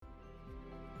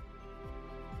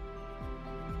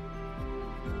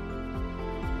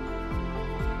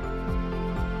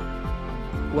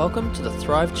Welcome to the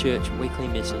Thrive Church weekly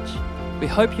message. We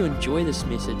hope you enjoy this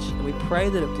message and we pray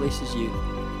that it blesses you.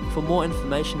 For more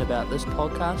information about this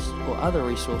podcast or other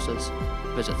resources,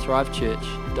 visit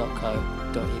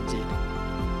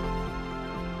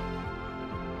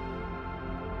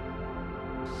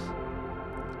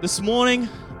thrivechurch.co.nz. This morning,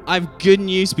 I have good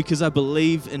news because I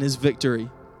believe in His victory.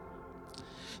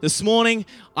 This morning,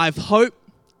 I have hope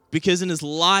because in His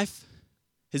life,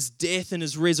 His death and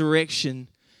His resurrection,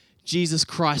 Jesus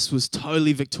Christ was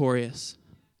totally victorious.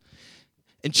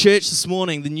 In church this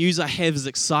morning, the news I have is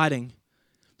exciting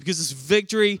because this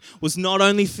victory was not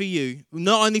only for you,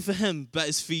 not only for Him, but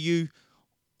it's for you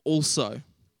also.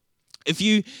 If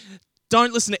you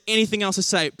don't listen to anything else I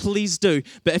say, please do.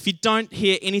 But if you don't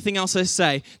hear anything else I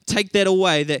say, take that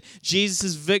away, that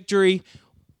Jesus' victory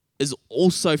is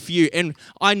also for you. And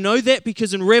I know that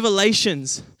because in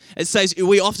Revelations, it says,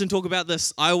 we often talk about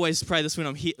this. I always pray this when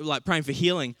I'm praying for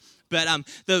healing. But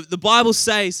the Bible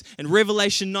says in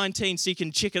Revelation 19, so you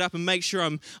can check it up and make sure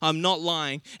I'm not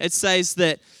lying, it says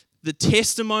that the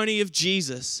testimony of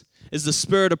Jesus is the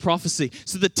spirit of prophecy.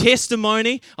 So the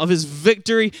testimony of His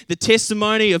victory, the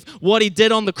testimony of what He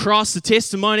did on the cross, the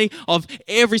testimony of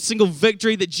every single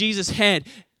victory that Jesus had,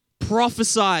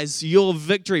 prophesies your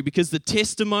victory because the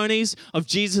testimonies of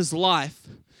Jesus' life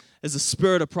is the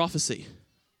spirit of prophecy.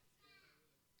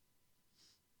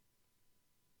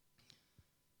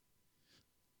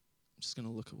 I'm just going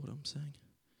to look at what I'm saying.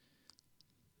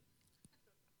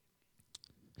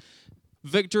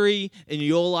 Victory in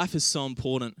your life is so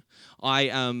important.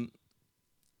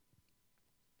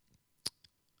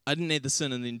 I didn't add this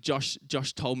in, and then Josh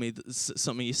told me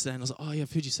something yesterday, and I was like, oh yeah,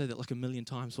 I've heard you say that like 1,000,000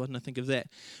 times. Why didn't I think of that?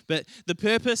 But the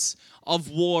purpose of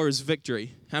war is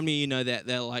victory. How many of you know that?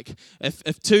 They're like,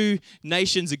 if two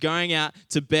nations are going out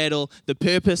to battle, the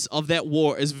purpose of that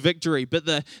war is victory. But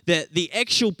the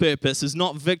actual purpose is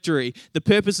not victory. The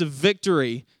purpose of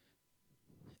victory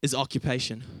is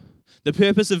occupation. The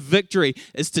purpose of victory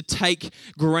is to take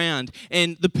ground.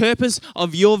 And the purpose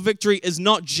of your victory is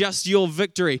not just your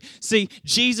victory. See,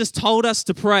 Jesus told us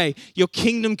to pray, your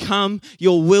kingdom come,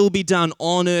 your will be done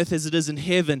on earth as it is in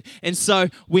heaven. And so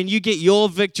when you get your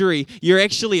victory, you're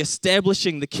actually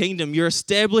establishing the kingdom. You're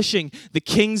establishing the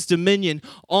king's dominion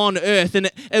on earth.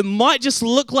 And it might just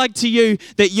look like to you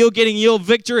that you're getting your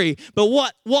victory. But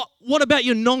what about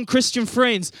your non-Christian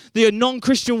friends, your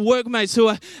non-Christian workmates who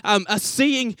are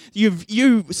seeing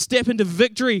you step into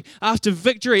victory after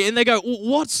victory, and they go,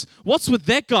 what's with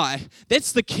that guy?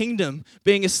 That's the kingdom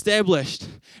being established.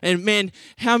 And man,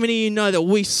 how many of you know that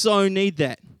we so need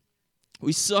that?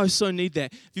 We so need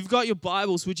that. If you've got your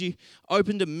Bibles, would you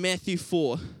open to Matthew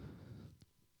 4?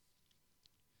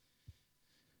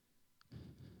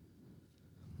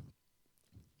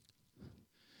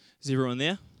 Is everyone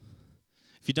there?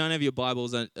 If you don't have your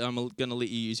Bibles, I'm going to let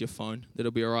you use your phone.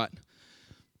 That'll be all right.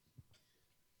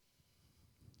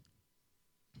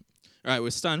 All right,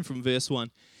 we're starting from verse 1.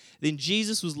 Then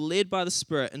Jesus was led by the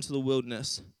Spirit into the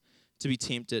wilderness to be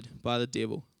tempted by the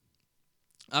devil.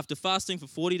 After fasting for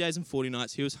 40 days and 40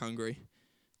 nights, he was hungry.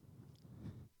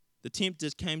 The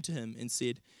tempter came to him and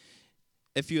said,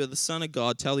 if you are the Son of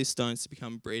God, tell these stones to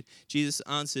become bread. Jesus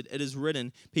answered, it is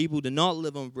written, people do not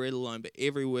live on bread alone, but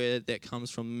every word that comes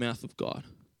from the mouth of God.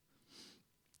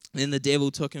 Then the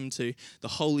devil took him to the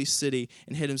holy city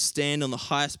and had him stand on the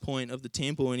highest point of the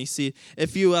temple. And he said,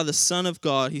 if you are the Son of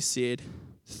God, he said,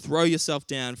 throw yourself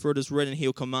down, for it is written, he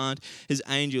will command his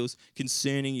angels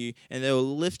concerning you, and they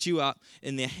will lift you up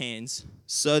in their hands,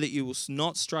 so that you will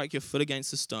not strike your foot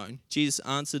against a stone. Jesus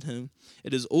answered him,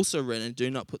 it is also written,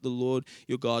 do not put the Lord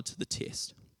your God to the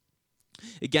test.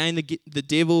 Again, the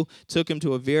devil took him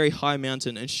to a very high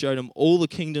mountain and showed him all the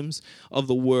kingdoms of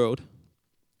the world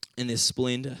and their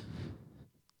splendor.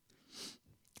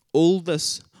 All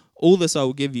this I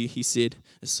will give you, he said.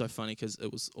 It's so funny because it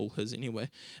was all his anyway.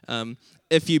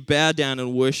 If you bow down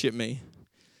and worship me.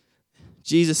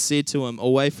 Jesus said to him,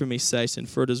 away from me, Satan,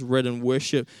 for it is written,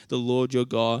 worship the Lord your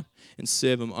God and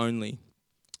serve him only.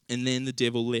 And then the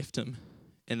devil left him,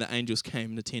 and the angels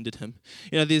came and attended him.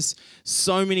 You know, there's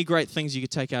so many great things you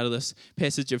could take out of this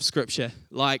passage of Scripture,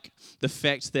 like the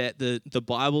fact that the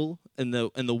Bible and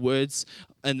the words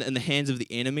in the hands of the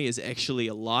enemy is actually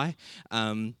a lie.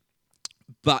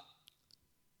 But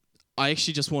I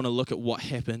actually just want to look at what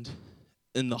happened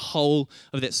in the whole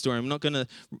of that story. I'm not going to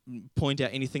point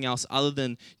out anything else other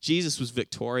than Jesus was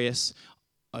victorious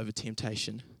over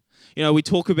temptation. You know, we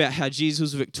talk about how Jesus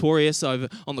was victorious on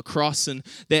the cross, and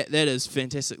that is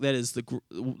fantastic. That is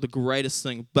the greatest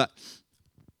thing. But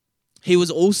he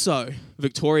was also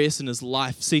victorious in his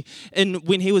life. See, and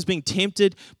when he was being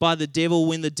tempted by the devil,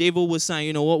 when the devil was saying,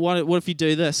 you know, what if you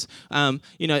do this?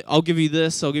 You know, I'll give you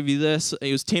this, I'll give you this.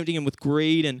 He was tempting him with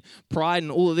greed and pride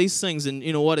and all of these things. And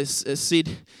you know what? It said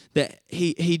that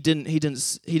he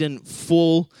didn't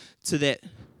fall to that.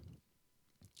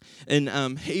 In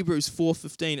Hebrews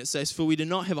 4:15, it says, "For we do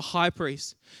not have a high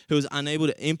priest who is unable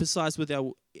to empathize with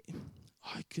our..."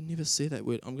 I could never say that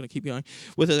word. I'm going to keep going.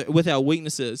 With our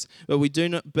weaknesses, but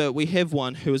we have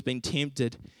one who has been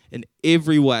tempted in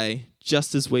every way,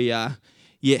 just as we are,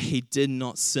 yet he did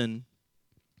not sin.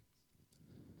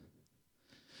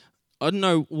 I don't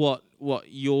know what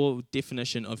your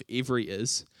definition of every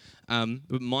is,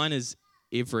 but mine is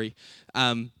every,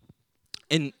 and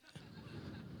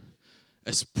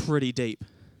it's pretty deep.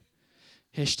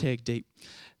 Hashtag deep.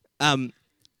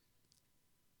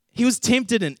 He was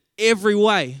tempted in every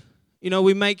way. You know,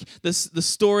 we make the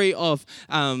story of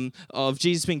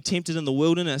Jesus being tempted in the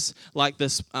wilderness like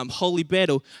this holy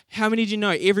battle. How many do you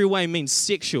know every way means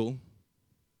sexual?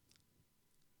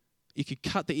 You could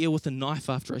cut the ear with a knife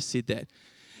after I said that.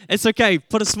 It's okay.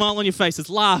 Put a smile on your face. It's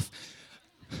laugh.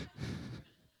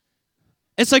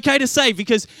 It's okay to say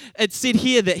because it said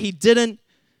here that he did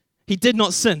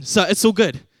not sin. So it's all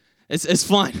good. It's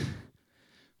fine.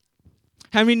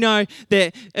 How many know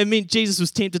that it meant Jesus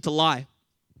was tempted to lie?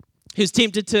 He was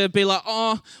tempted to be like,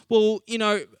 oh, well, you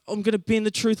know, I'm going to bend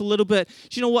the truth a little bit.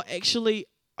 Do you know what? Actually,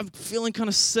 I'm feeling kind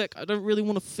of sick. I don't really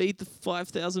want to feed the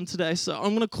 5,000 today, so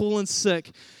I'm going to call in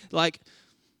sick. Like,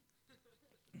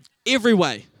 every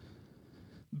way,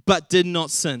 but did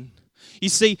not sin. You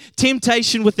see,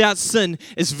 temptation without sin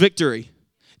is victory.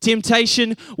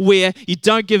 Temptation where you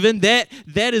don't give in, that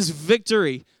is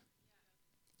victory.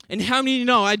 And how many of you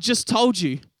know, I just told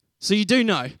you, so you do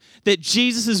know, that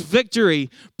Jesus' victory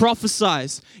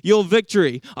prophesies your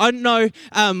victory. I don't know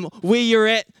where you're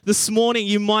at this morning.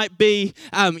 You might be,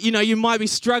 you might be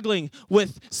struggling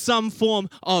with some form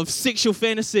of sexual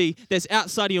fantasy that's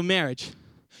outside of your marriage.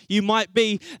 You might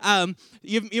be,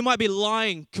 you might be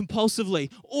lying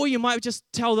compulsively, or you might just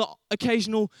tell the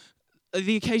occasional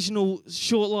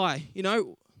short lie. You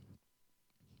know,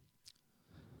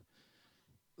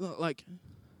 like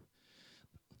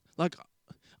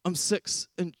I'm 6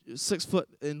 foot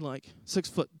and like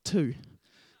 6'2".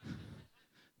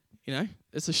 You know,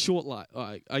 it's a short lie.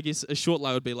 I guess a short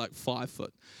lie would be like 5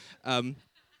 foot. That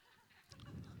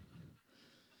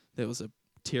was a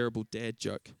terrible dad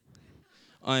joke.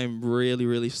 I am really,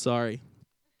 really sorry.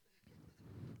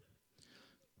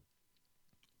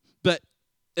 But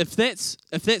if that's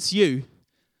you,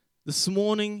 this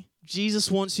morning,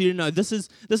 Jesus wants you to know this is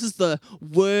the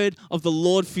word of the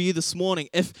Lord for you this morning.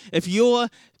 If your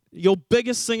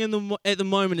biggest thing at the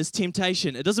moment is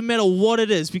temptation, it doesn't matter what it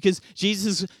is, because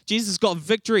Jesus got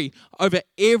victory over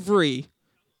every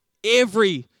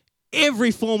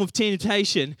form of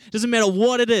temptation. It doesn't matter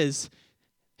what it is.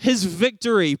 His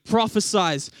victory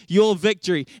prophesies your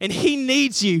victory, and He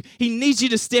needs you. He needs you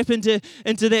to step into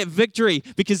that victory,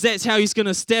 because that's how He's going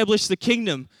to establish the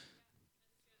kingdom.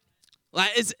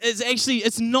 Like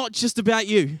it's not just about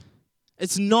you.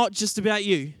 It's not just about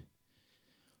you.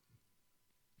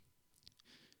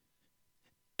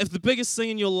 If the biggest thing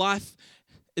in your life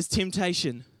is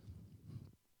temptation,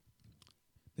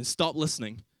 then stop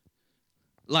listening.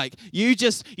 Like you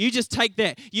just take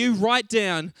that. You write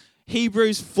down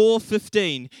Hebrews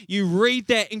 4:15. You read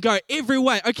that and go every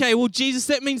way. Okay, well, Jesus,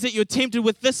 that means that you're tempted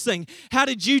with this thing. How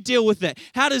did you deal with that?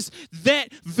 How does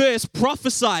that verse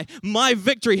prophesy my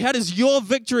victory? How does your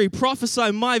victory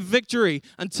prophesy my victory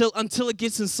until it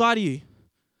gets inside of you?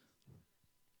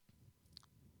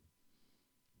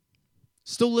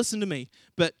 Still listen to me,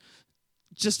 but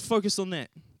just focus on that.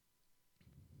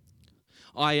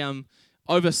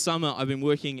 Over summer, I've been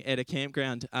working at a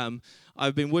campground.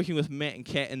 I've been working with Matt and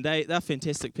Kat, and they're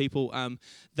fantastic people.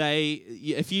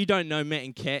 If you don't know Matt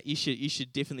and Kat, you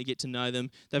should definitely get to know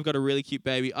them. They've got a really cute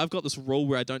baby. I've got this rule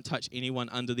where I don't touch anyone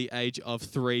under the age of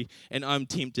 3, and I'm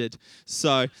tempted.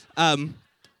 So, I'm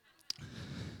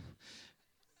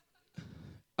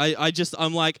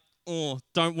like, oh,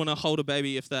 don't want to hold a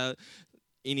baby if they're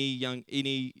any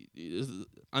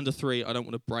under 3. I don't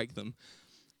want to break them.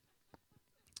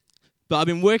 But I've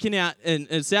been working out, and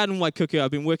it's out in Waikuku.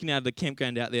 I've been working out at the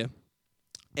campground out there.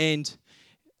 And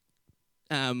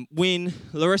when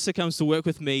Larissa comes to work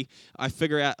with me, I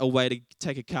figure out a way to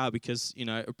take a car because, you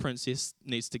know, a princess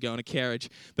needs to go in a carriage.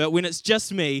 But when it's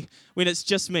just me,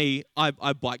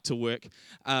 I bike to work.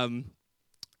 And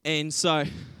so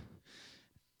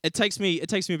it takes me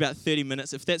about 30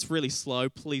 minutes. If that's really slow,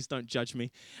 please don't judge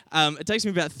me. It takes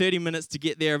me about 30 minutes to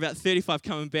get there, about 35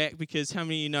 coming back, because how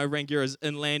many of you know Rangira's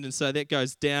inland, and so that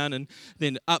goes down and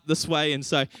then up this way, and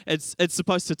so it's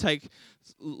supposed to take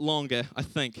longer, I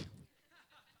think.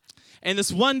 And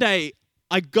this one day,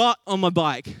 I got on my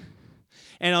bike,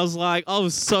 and I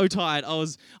was so tired. I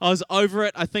was over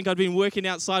it. I think I'd been working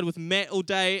outside with Matt all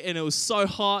day, and it was so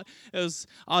hot. I was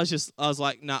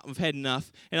like, nah, I've had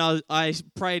enough. And I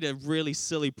prayed a really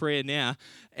silly prayer now.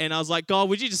 And I was like, God,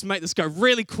 would you just make this go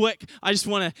really quick? I just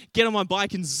want to get on my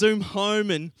bike and zoom home.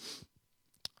 And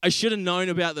I should have known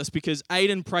about this because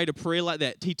Aiden prayed a prayer like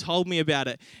that. He told me about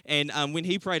it. And when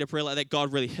he prayed a prayer like that,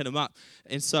 God really hit him up.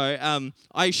 And so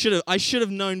I should have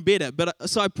known better. But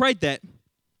so I prayed that.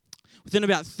 Within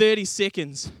about 30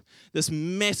 seconds, this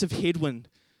massive headwind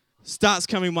starts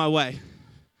coming my way.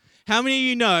 How many of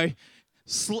you know,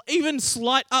 even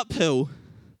slight uphill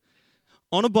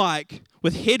on a bike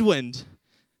with headwind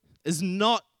does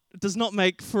not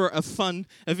make for a fun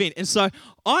event? And so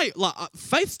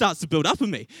faith starts to build up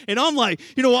in me, and I'm like,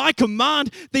 I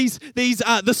command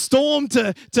the storm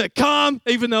to calm,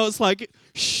 even though it's like,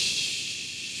 shh.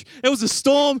 It was a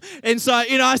storm, and so,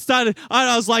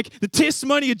 I was like, the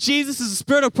testimony of Jesus is the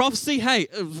spirit of prophecy. Hey,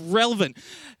 it was relevant.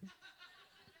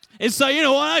 And so,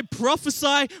 I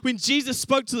prophesy when Jesus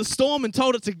spoke to the storm and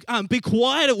told it to be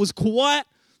quiet, it was quiet.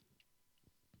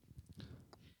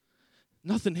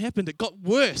 Nothing happened. It got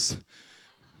worse.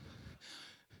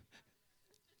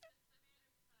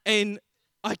 And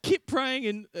I kept praying,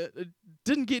 and it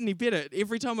didn't get any better.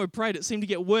 Every time I prayed, it seemed to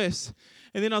get worse.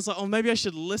 And then I was like, maybe I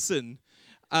should listen.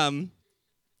 And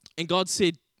God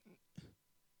said,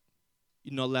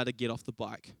 you're not allowed to get off the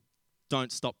bike. Don't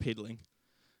stop pedaling.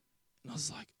 And I was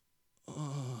like,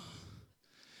 oh.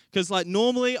 Because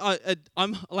normally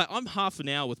I'm half an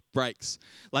hour with breaks.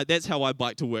 That's how I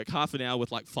bike to work, half an hour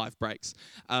with 5 breaks.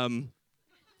 And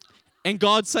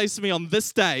God says to me on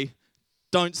this day,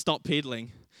 don't stop pedaling.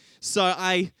 So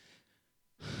I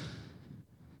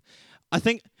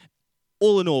think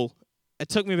all in all, it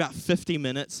took me about 50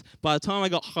 minutes. By the time I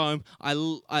got home,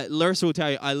 Larissa will tell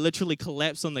you, I literally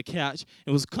collapsed on the couch. It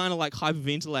was kind of like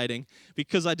hyperventilating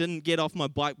because I didn't get off my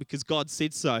bike because God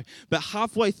said so. But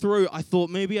halfway through, I thought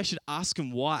maybe I should ask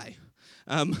him why.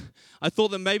 I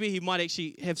thought that maybe he might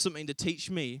actually have something to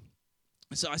teach me.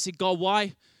 So I said, God,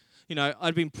 why?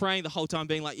 I'd been praying the whole time,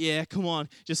 being like, yeah, come on,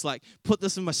 just put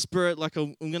this in my spirit,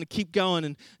 I'm going to keep going.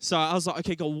 And so I was like,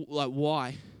 okay, God,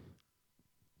 why?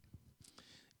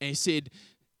 And he said,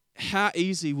 how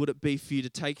easy would it be for you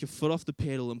to take your foot off the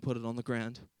pedal and put it on the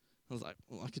ground? I was like,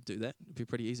 well, I could do that. It'd be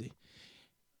pretty easy.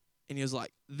 And he was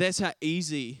like, that's how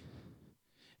easy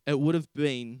it would have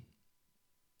been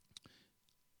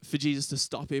for Jesus to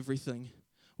stop everything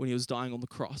when he was dying on the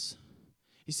cross.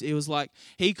 He was like,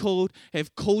 he could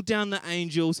have called down the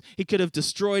angels. He could have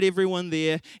destroyed everyone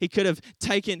there. He could have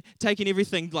taken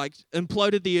everything,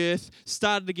 imploded the earth,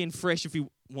 started again fresh if he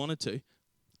wanted to.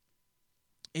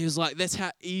 He was like, that's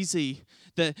how easy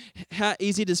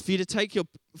it is for you to take your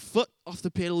foot off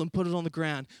the pedal and put it on the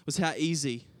ground, was how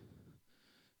easy.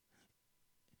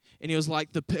 And he was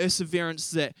like, the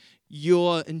perseverance that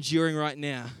you're enduring right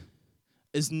now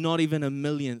is not even a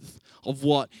millionth of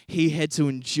what he had to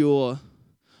endure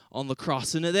on the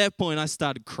cross. And at that point, I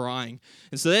started crying.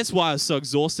 And so that's why I was so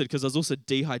exhausted, because I was also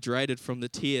dehydrated from the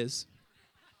tears.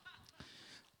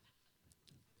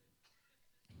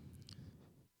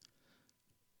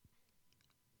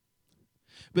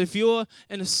 But if you're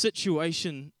in a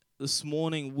situation this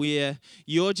morning where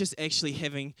you're just actually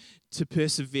having to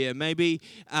persevere, maybe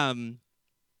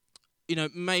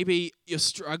maybe you're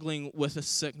struggling with a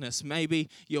sickness. Maybe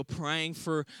you're praying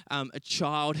for a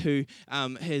child who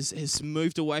has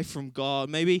moved away from God.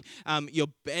 Maybe you're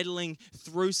battling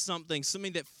through something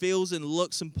that feels and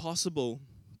looks impossible.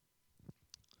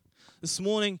 This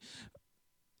morning,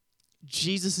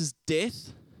 Jesus'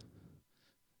 death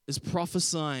is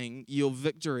prophesying your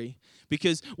victory,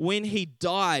 because when he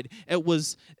died, that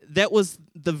was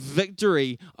the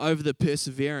victory over the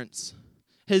perseverance.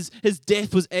 His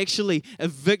death was actually a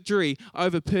victory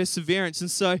over perseverance. And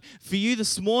so for you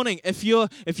this morning, if you're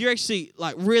actually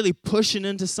really pushing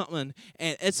into something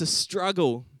and it's a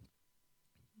struggle,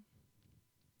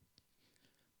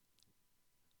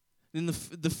 then the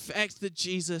fact that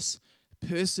Jesus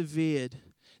persevered,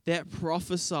 that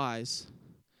prophesies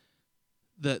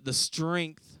the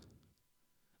strength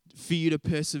for you to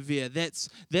persevere.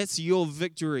 That's your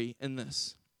victory in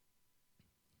this.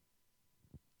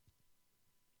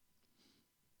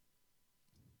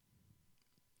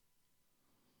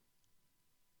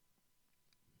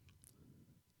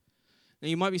 Now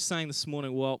you might be saying this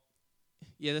morning, well,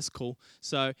 yeah, that's cool.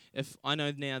 So if I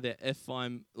know now that if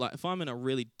I'm in a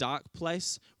really dark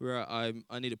place where I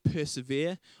need to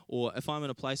persevere, or if I'm in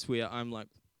a place where I'm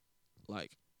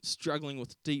like struggling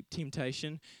with deep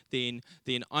temptation, then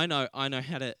I know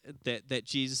how to that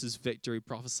Jesus' victory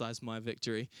prophesies my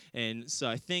victory. And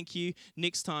so thank you.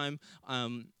 Next time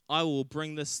I will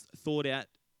bring this thought out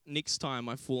next time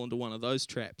I fall into one of those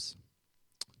traps.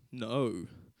 No.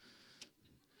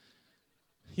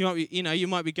 You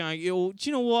might be going, do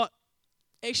you know what?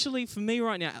 Actually, for me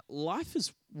right now, life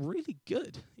is really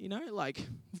good.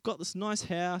 We've got this nice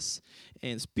house,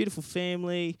 and this beautiful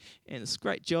family, and this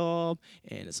great job,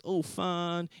 and it's all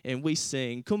fun, and we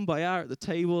sing Kumbaya at the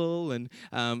table, and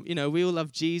we all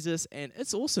love Jesus, and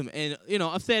it's awesome. And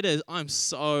if that is, I'm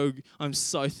so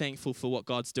thankful for what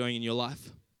God's doing in your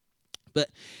life. But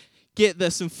get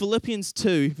this, in Philippians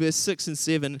 2, verse 6 and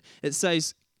 7, it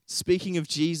says, speaking of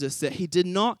Jesus, that he did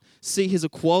not see his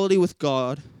equality with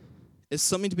God as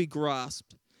something to be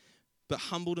grasped, but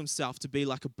humbled himself to be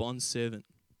like a bondservant.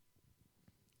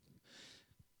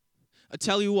 I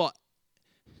tell you what,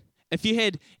 if you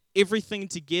had everything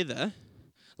together,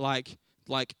 like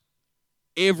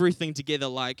everything together,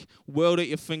 like world at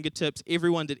your fingertips,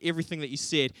 everyone did everything that you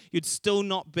said, you'd still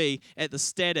not be at the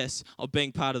status of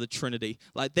being part of the Trinity.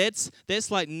 Like that's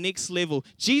like next level.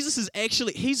 Jesus is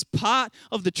actually, he's part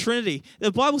of the Trinity.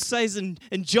 The Bible says in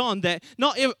John that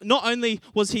not only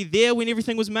was he there when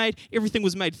everything was made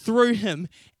through him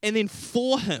and then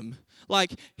for him.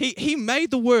 Like he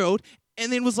made the world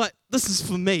and then was like, this is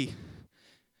for me.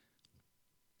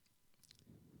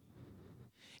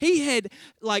 He had,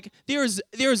 there is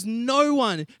no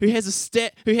one who has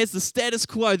the status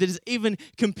quo that is even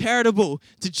comparable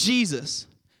to Jesus.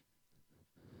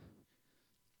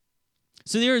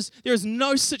 So there is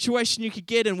no situation you could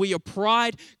get in where your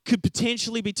pride could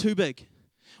potentially be too big,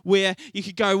 where you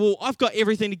could go, well, I've got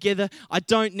everything together. I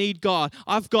don't need God.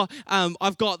 I've got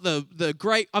a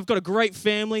great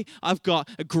family. I've got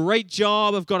a great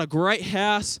job. I've got a great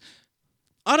house.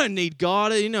 I don't need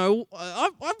God,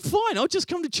 I'm fine. I'll just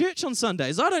come to church on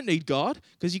Sundays. I don't need God,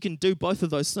 because you can do both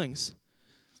of those things.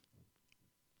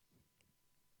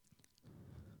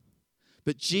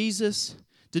 But Jesus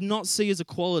did not see his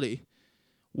equality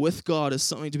with God as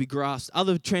something to be grasped.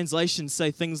 Other translations say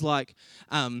things like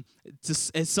as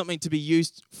something to be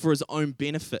used for his own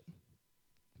benefit.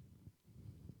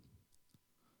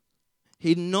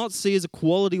 He did not see his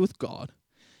equality with God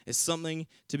as something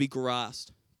to be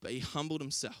grasped, but he humbled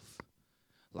himself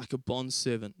like a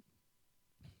bondservant.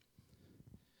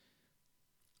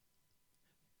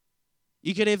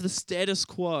 You could have the status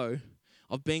quo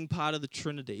of being part of the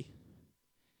Trinity,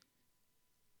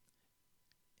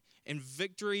 and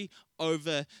victory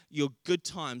over your good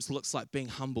times looks like being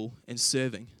humble and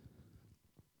serving.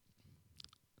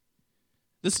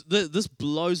 This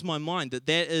blows my mind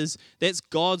that's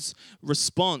God's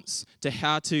response to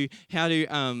how to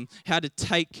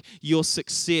take your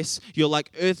success, your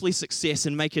earthly success,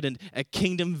 and make it a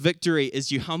kingdom victory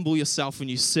as you humble yourself and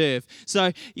you serve.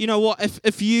 So you know what,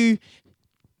 if you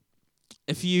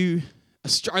are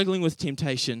struggling with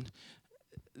temptation,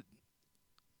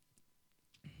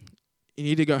 you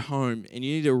need to go home and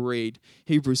you need to read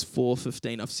Hebrews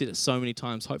 4:15. I've said it so many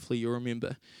times, hopefully you'll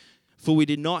remember. For we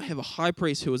did not have a high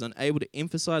priest who was unable to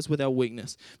emphasize with our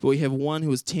weakness, but we have one who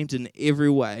was tempted in every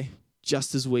way,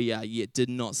 just as we are, yet did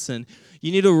not sin.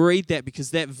 You need to read that, because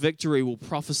that victory will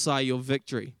prophesy your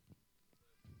victory.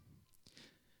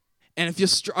 And if you're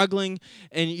struggling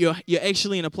and you're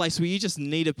actually in a place where you just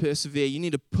need to persevere, you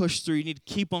need to push through, you need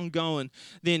to keep on going,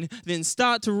 then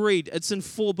start to read. It's in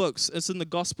 4 books. It's in the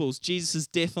Gospels, Jesus'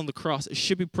 death on the cross. It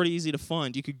should be pretty easy to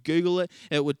find. You could Google it.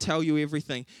 It would tell you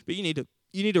everything. But you need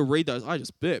to read those. I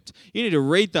just burped. You need to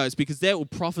read those, because that will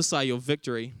prophesy your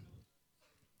victory.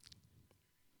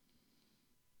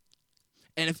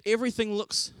 And if everything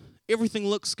looks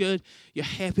good, you're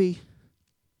happy,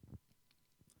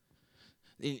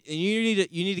 and you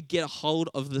need to get a hold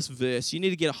of this verse. You need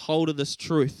to get a hold of this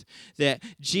truth that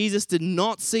Jesus did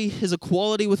not see his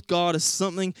equality with God as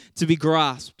something to be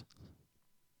grasped,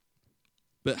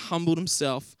 but humbled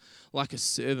himself like a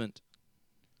servant.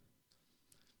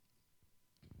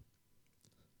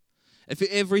 If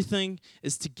everything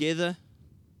is together,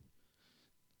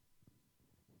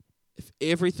 if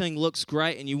everything looks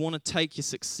great and you want to take your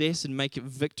success and make it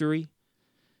victory,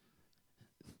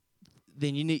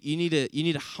 then you need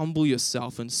to humble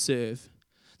yourself and serve.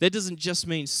 That doesn't just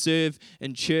mean serve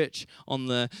in church on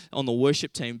the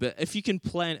worship team, but if you can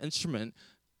play an instrument,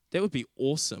 that would be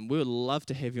awesome. We would love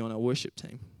to have you on our worship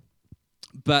team.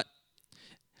 But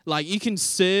Like, you can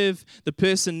serve the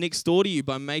person next door to you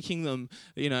by making them,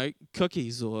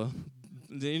 cookies or,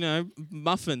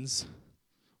 muffins.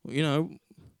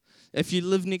 If you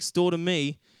live next door to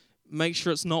me, make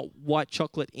sure it's not white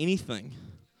chocolate anything.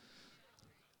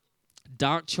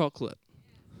 Dark chocolate.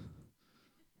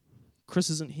 Chris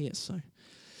isn't here, so.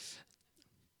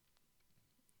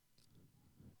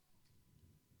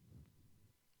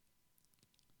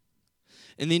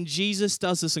 And then Jesus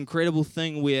does this incredible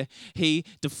thing where he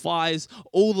defies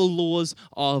all the laws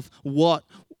of what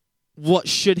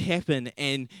should happen,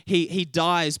 and he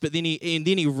dies, but then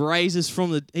he raises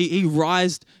from the he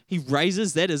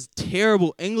raises. That is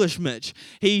terrible English, Mitch.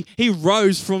 He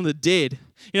rose from the dead.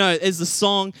 As the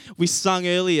song we sung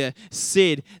earlier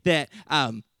said, that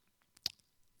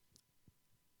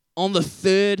on the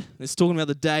third, it's talking about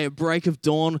the day at break of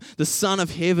dawn, the Son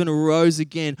of Heaven arose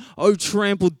again. O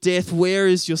trampled death, where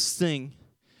is your sting?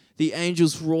 The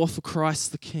angels roar for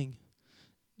Christ the King.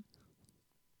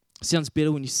 Sounds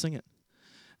better when you sing it,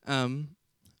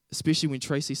 especially when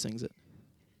Tracy sings it.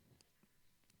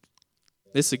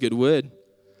 That's a good word.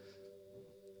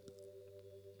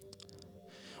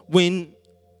 When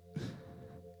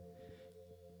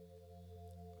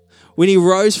he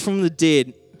rose from the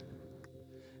dead,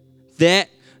 that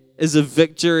is a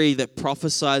victory that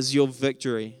prophesies your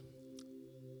victory.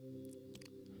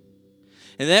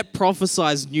 And that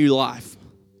prophesies new life.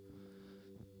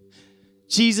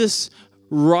 Jesus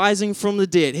rising from the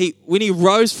dead, when he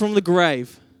rose from the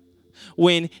grave,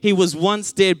 when he was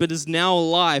once dead but is now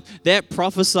alive, that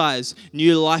prophesies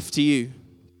new life to you.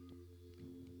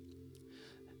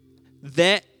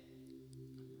 That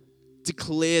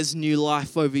declares new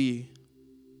life over you.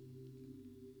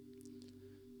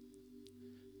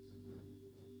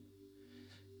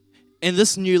 And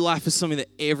this new life is something that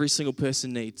every single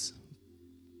person needs.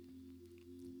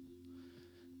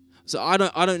 So I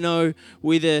don't know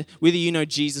whether you know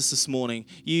Jesus this morning.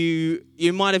 You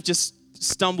might have just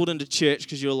stumbled into church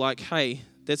because you're like, hey,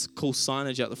 that's a cool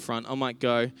signage out the front. I might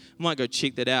go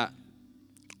check that out.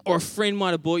 Or a friend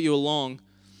might have brought you along.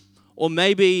 Or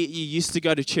maybe you used to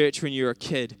go to church when you were a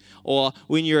kid, or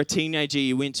when you were a teenager,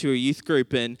 you went to a youth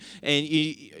group and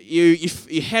you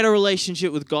had a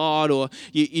relationship with God, or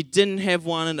you didn't have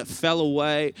one and it fell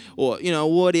away, or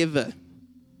whatever.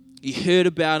 You heard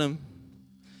about Him.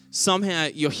 Somehow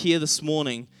you're here this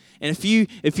morning, and if you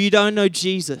don't know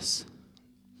Jesus,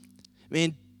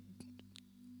 man,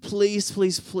 please,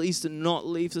 please, please do not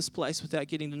leave this place without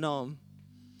getting to know Him.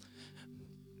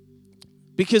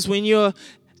 Because when you're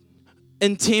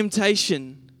in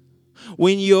temptation,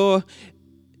 when you're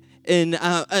in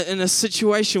a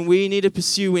situation where you need to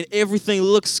pursue, when everything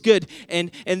looks good, and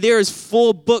there is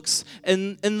 4 books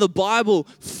in the Bible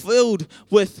filled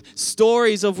with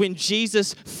stories of when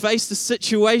Jesus faced a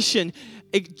situation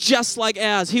just like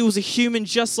ours. He was a human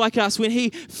just like us. When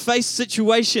He faced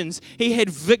situations, He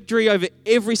had victory over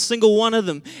every single one of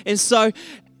them. And so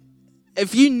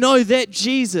if you know that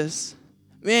Jesus,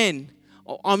 man,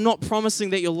 I'm not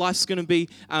promising that your life's going to be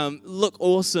look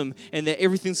awesome and that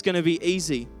everything's going to be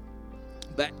easy.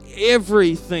 But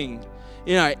everything,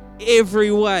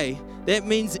 every way, that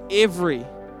means everything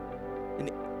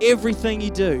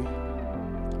you do,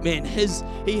 man,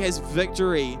 He has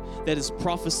victory that is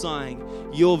prophesying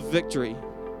your victory.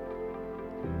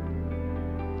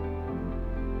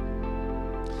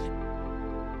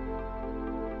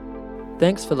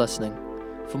 Thanks for listening.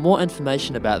 For more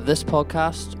information about this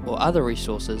podcast or other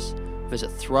resources, visit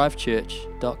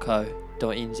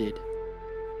thrivechurch.co.nz.